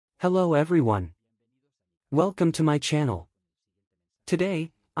Hello everyone. Welcome to my channel.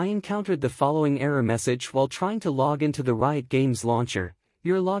 Today, I encountered the following error message while trying to log into the Riot Games launcher.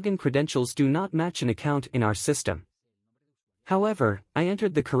 Your login credentials do not match an account in our system. However, I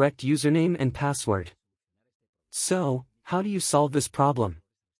entered the correct username and password. So, how do you solve this problem?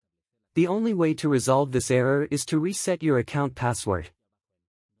 The only way to resolve this error is to reset your account password.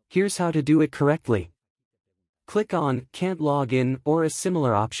 Here's how to do it correctly. Click on Can't log in or a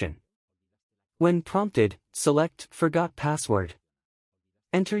similar option. When prompted, select Forgot Password.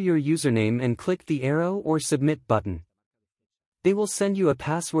 Enter your username and click the arrow or Submit button. They will send you a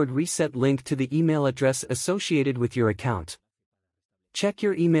password reset link to the email address associated with your account. Check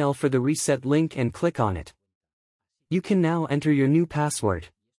your email for the reset link and click on it. You can now enter your new password.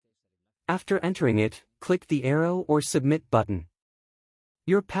 After entering it, click the arrow or Submit button.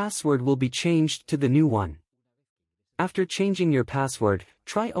 Your password will be changed to the new one. After changing your password,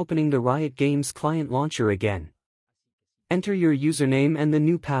 try opening the Riot Games client launcher again. Enter your username and the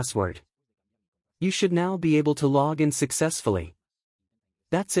new password. You should now be able to log in successfully.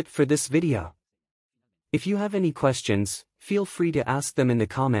 That's it for this video. If you have any questions, feel free to ask them in the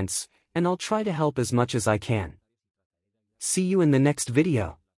comments, and I'll try to help as much as I can. See you in the next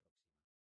video.